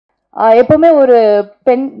எப்பவுமே ஒரு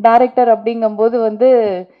பெண் டைரக்டர் அப்படிங்கும்போது வந்து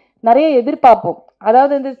நிறைய எதிர்பார்ப்போம்.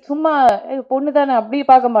 அதாவது வந்து சும்மா பொண்ணு தானே அப்படி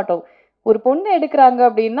பார்க்க மாட்டோம். ஒரு பொண்ணு எடுக்கிறாங்க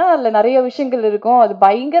அப்படின்னா அதில் நிறைய விஷயங்கள் இருக்கும். அது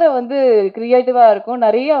பயங்கர வந்து கிரியேட்டிவா இருக்கும்.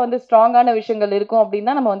 நிறைய வந்து ஸ்ட்ராங்கான விஷயங்கள் இருக்கும் அப்படின்னு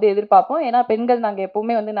தான் நம்ம வந்து எதிர்பார்ப்போம். ஏன்னா பெண்கள் நாங்கள்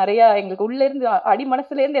எப்பவுமே வந்து நிறைய எங்களுக்கு உள்ள இருந்து அடி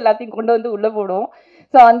மனசுல இருந்து எல்லாத்தையும் கொண்டு வந்து உள்ள போடுவோம்.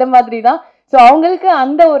 ஸோ அந்த மாதிரி தான். ஸோ அவங்களுக்கு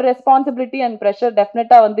அந்த ஒரு ரெஸ்பான்சிபிலிட்டி அண்ட் ப்ரெஷர்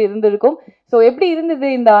டெஃபினட்டா வந்து இருந்திருக்கும். ஸோ எப்படி இருந்தது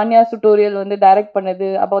இந்த ஆன்யா டுட்டோரியல் வந்து டைரக்ட் பண்ணது,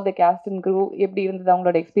 about the caste and crew எப்படி இருந்தது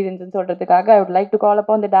அவங்களோட எக்ஸ்பீரியன்ஸ்னு சொல்றதுக்காக I would like to call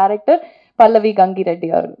upon the director பல்லவி கங்கிரெட்டி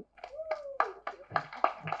அவர்கள்.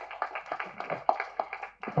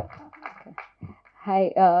 Hi,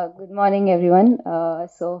 good morning everyone.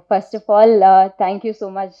 So first of all, thank you so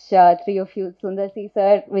much, three of you, Sundar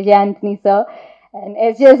sir, Vijay Antony sir, and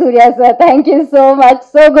S.J. Surya sir. Thank you so much.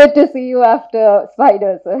 So good to see you after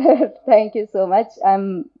Spider sir. Thank you so much. I'm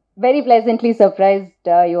very pleasantly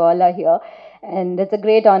surprised you all are here, and it's a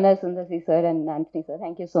great honor, Sundar sir and Antony sir.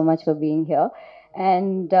 Thank you so much for being here.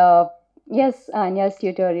 And yes, Anya's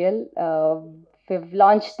tutorial. We've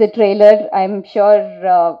launched the trailer. I'm sure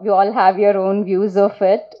you all have your own views of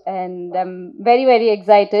it, and I'm very, very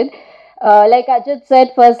excited. Like Ajit said,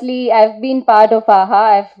 firstly, I've been part of AHA.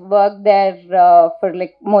 I've worked there for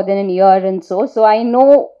like more than a year and so I know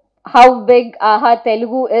how big AHA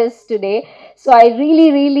Telugu is today. So I really,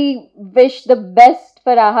 really wish the best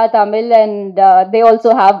for AHA Tamil, and they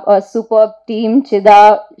also have a superb team, Chida,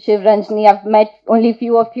 Shivranjani. I've met only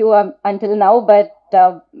few of you until now, but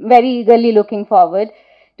very eagerly looking forward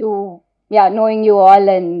to knowing you all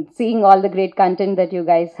and seeing all the great content that you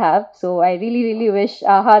guys have. So I really, really wish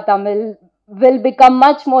AHA Tamil will become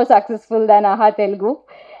much more successful than AHA Telugu.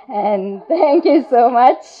 And thank you so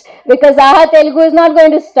much, because AHA Telugu is not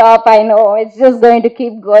going to stop. I know it's just going to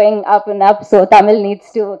keep going up and up. So Tamil needs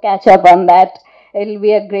to catch up on that. It'll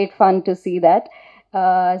be a great fun to see that.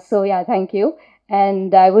 So yeah, thank you.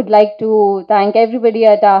 And I would like to thank everybody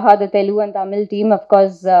at AHA, the Telugu and Tamil team. Of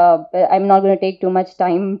course, I'm not going to take too much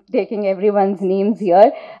time taking everyone's names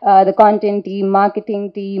here. The content team,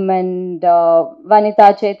 marketing team, and Vanita,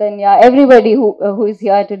 Chaitanya, everybody who is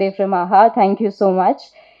here today from AHA, thank you so much.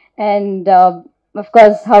 And of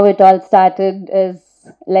course, how it all started is,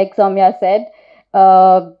 like Soumya said,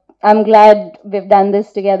 I'm glad we've done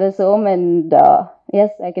this together, Som, and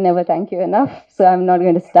yes, I can never thank you enough, so I'm not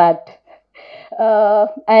going to start.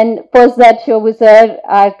 And post that, Shobhu sir,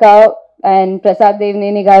 Arka, and Prasad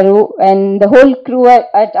Devneni Garu, and the whole crew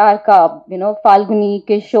at Arka, you know, Falguni,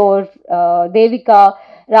 Kishore, Devika,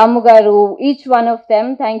 Ramu Garu, each one of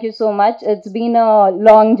them, thank you so much. It's been a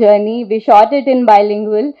long journey. We shot it in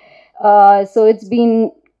bilingual, so it's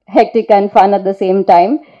been hectic and fun at the same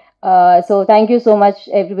time. So thank you so much,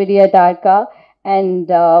 everybody at Arka. And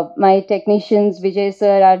my technicians, Vijay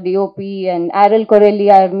sir, our DOP, and Aral Corelli,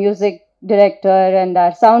 our music director, and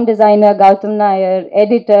our sound designer Gautam Nair,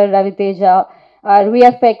 editor Raviteja, our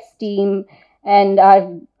VFX team, and our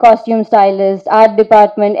costume stylist, art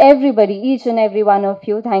department, everybody, each and every one of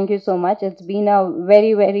you, thank you so much. It's been a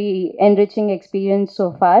very, very enriching experience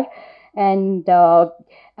so far. And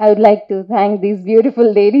I would like to thank these beautiful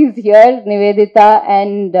ladies here, Nivedita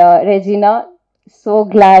and Regina. So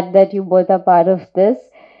glad that you both are part of this.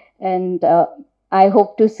 And I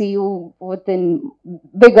hope to see you within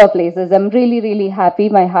bigger places. I'm really, really happy.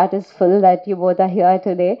 My heart is full that you both are here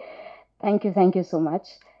today. Thank you so much.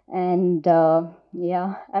 And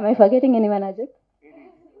yeah, am I forgetting anyone, Ajit?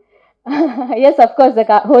 Yes, of course, the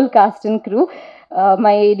whole cast and crew,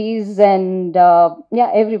 my ADs, and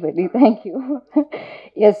yeah, everybody. Thank you.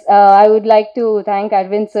 Yes, I would like to thank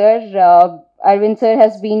Arvind sir. Arvind sir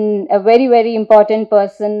has been a very, very important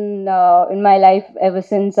person in my life ever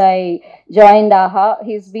since I joined AHA.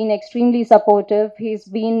 He's been extremely supportive. He's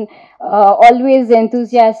been always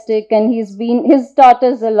enthusiastic, and he's taught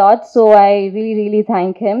us a lot. So I really, really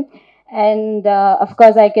thank him. And of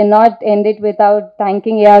course, I cannot end it without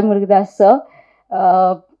thanking A.R. Murugadas sir.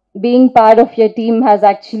 Being part of your team has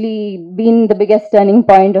actually been the biggest turning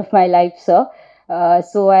point of my life, sir.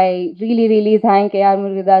 So I really, really thank A.R.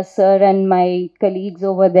 Murugadas sir and my colleagues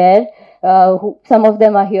over there. Some of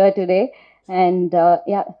them are here today. And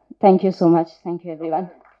yeah, thank you so much. Thank you,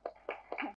 everyone.